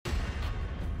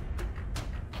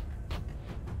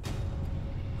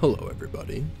Hello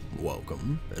everybody,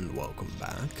 welcome and welcome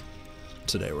back.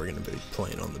 Today we're going to be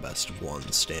playing on the best of one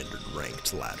standard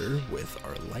ranked ladder with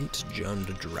our Light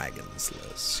Jund Dragons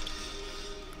list.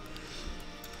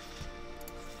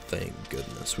 Thank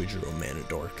goodness we drew a Mana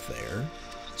Dork there,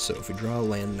 so if we draw a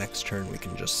land next turn we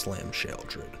can just slam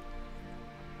Sheoldred.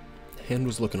 Hand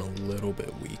was looking a little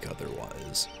bit weak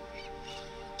otherwise.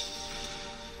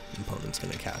 Opponent's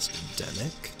going to cast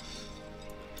Demic.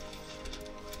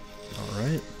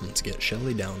 Alright, let's get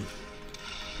Shelly down.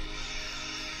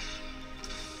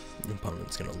 The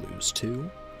opponent's gonna lose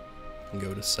 2 and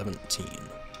go to 17.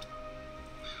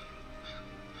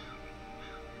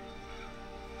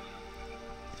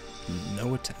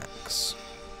 No attacks.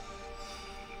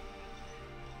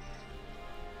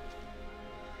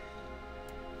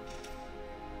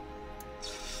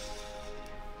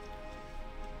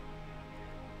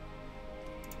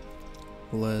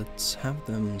 Let's have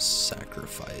them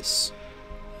sacrifice.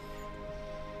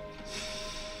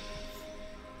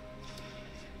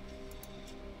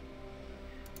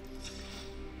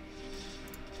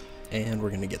 And we're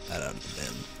going to get that out of the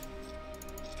bin.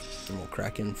 And we'll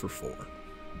crack in for 4.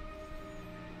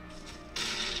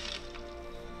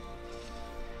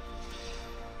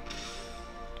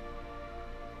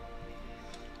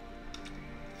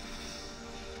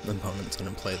 The opponent's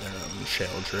going to play their own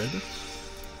Sheoldred.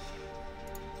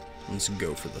 Let's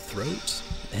go for the throat,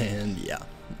 and yeah,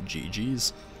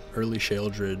 GG's. Early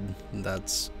Sheoldred,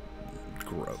 that's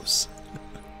gross.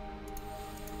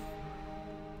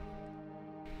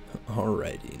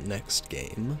 Alrighty, next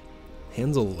game.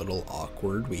 Hand's a little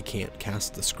awkward. We can't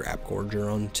cast the Scrap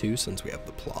Gorger on 2 since we have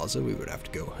the Plaza. We would have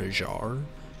to go Hajar,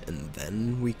 and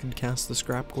then we could cast the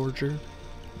Scrap Gorger.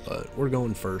 But we're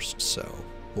going first, so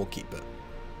we'll keep it.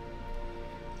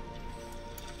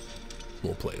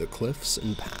 We'll play the Cliffs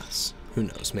and pass. Who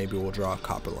knows, maybe we'll draw a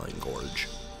Copperline Gorge.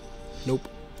 Nope.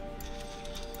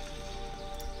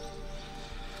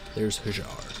 There's Hajar.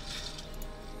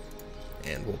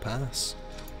 And we'll pass.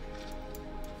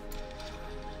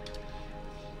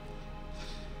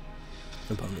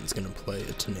 Opponent's gonna play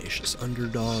a Tenacious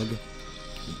Underdog.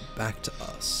 Back to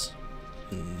us.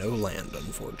 No land,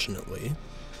 unfortunately.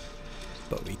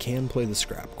 But we can play the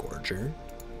Scrap Gorger.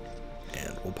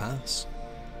 And we'll pass.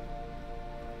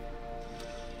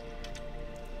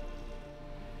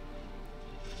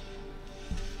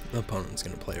 The opponent's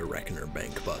going to play a Reckoner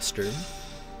Bankbuster.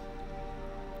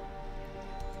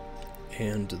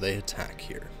 And they attack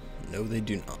here. No, they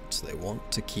do not. They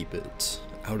want to keep it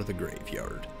out of the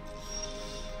graveyard.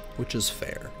 Which is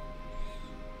fair.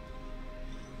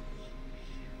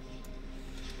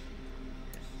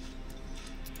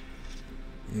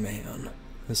 Man,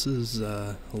 this is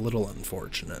a little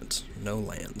unfortunate. No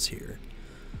lands here.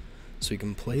 So we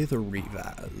can play the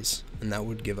Revaz, and that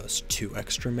would give us 2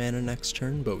 extra mana next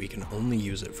turn, but we can only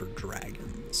use it for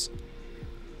dragons.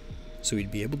 So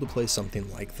we'd be able to play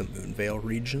something like the Moonveil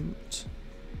Regent.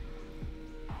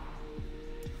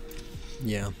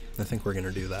 Yeah, I think we're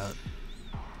gonna do that.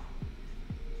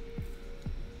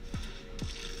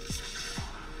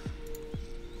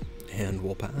 And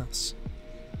we'll pass.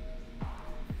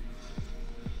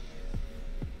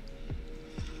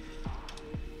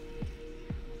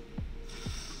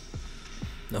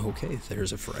 Okay,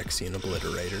 there's a Phyrexian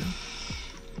Obliterator.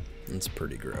 That's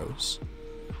pretty gross.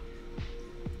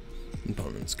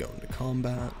 Opponent's going to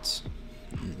combat.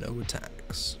 No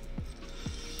attacks.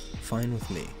 Fine with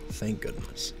me, thank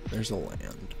goodness. There's a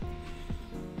land.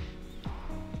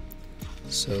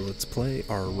 So let's play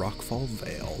our Rockfall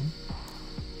Veil.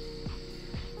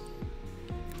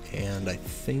 And I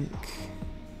think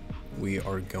we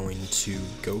are going to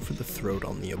go for the throat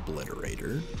on the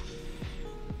Obliterator.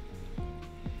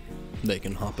 They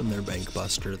can hop in their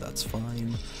Bankbuster, that's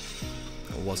fine.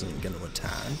 I wasn't going to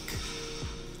attack.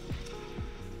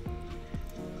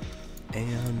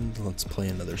 And let's play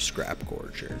another Scrap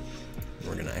Gorger.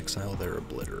 We're going to exile their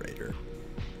Obliterator.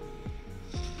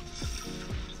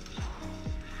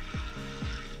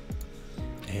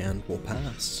 And we'll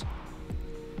pass.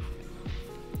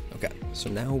 Okay, so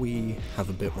now we have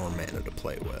a bit more mana to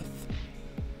play with.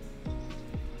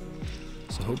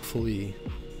 So hopefully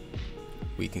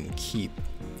we can keep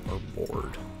our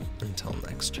board until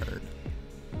next turn.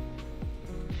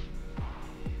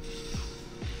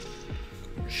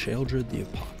 Sheoldred the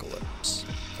Apocalypse.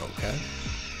 Okay.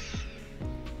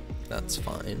 That's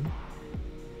fine.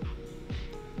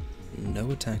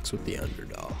 No attacks with the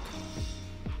Underdog.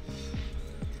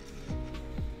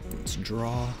 Let's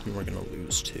draw, and we're gonna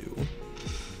lose 2.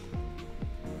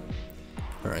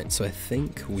 Alright, so I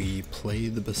think we play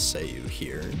the Baseyu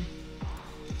here.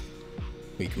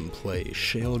 we can play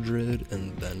Sheoldred,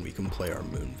 and then we can play our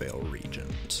Moonveil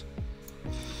Regent.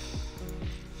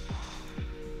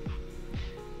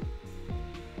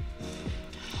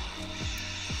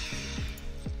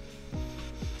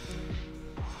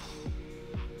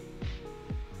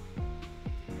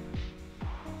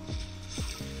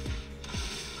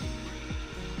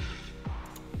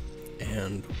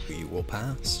 And we will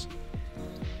pass.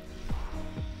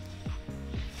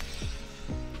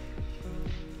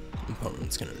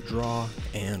 Opponent's gonna draw,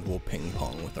 and we'll ping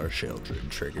pong with our Sheoldred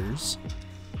triggers.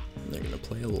 And they're gonna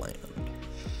play a land.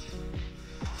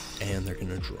 And they're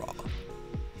gonna draw.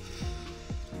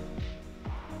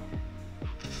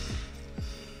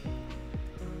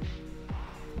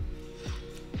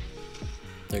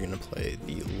 They're gonna play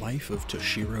the Life of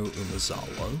Toshiro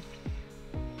Umezawa.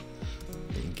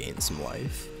 And gain some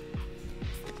life.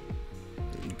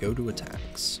 And go to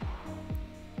attacks.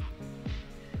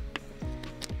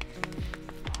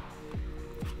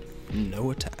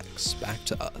 No attacks. Back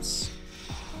to us.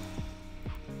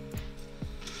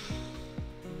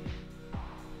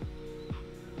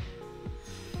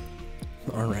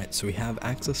 Alright, so we have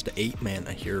access to 8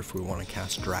 mana here if we want to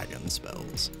cast dragon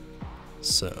spells.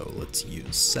 So let's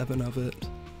use 7 of it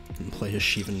and play a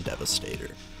Shivan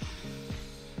Devastator.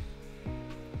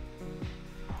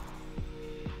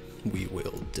 We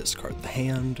will discard the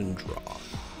hand and draw.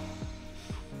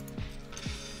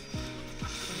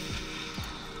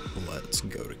 Let's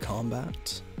go to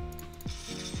combat.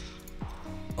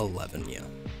 11, yeah.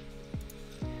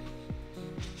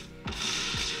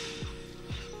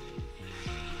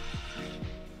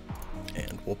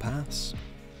 And we'll pass.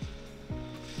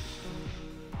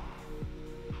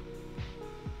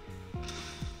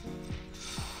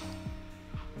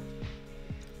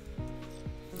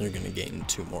 They're gonna gain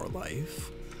 2 more life.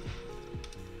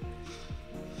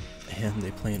 And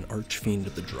they play an Archfiend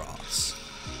of the Dross.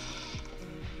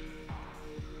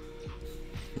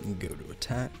 Go to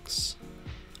attacks.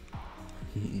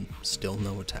 Still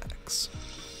no attacks.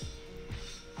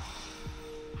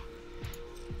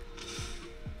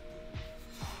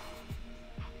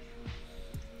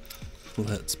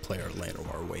 Let's play our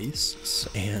Llanowar Wastes,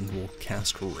 and we'll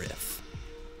cast Riff.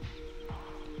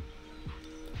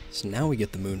 So now we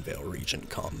get the Moonveil Regent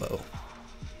combo.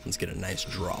 Let's get a nice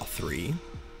draw 3.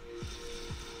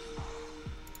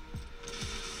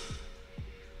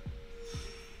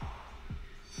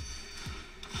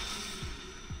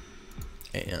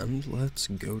 And let's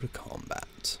go to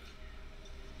combat.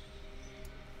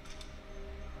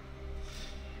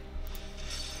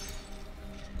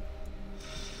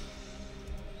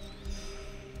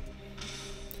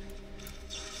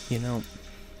 You know,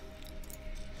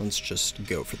 let's just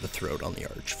go for the throat on the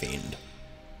Archfiend.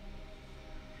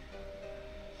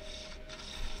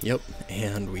 Yep,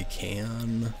 and we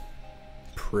can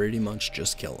pretty much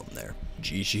just kill him there.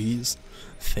 GG's.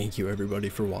 Thank you everybody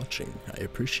for watching. I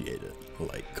appreciate it.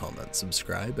 Like, comment,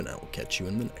 subscribe, and I will catch you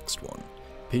in the next one.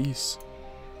 Peace.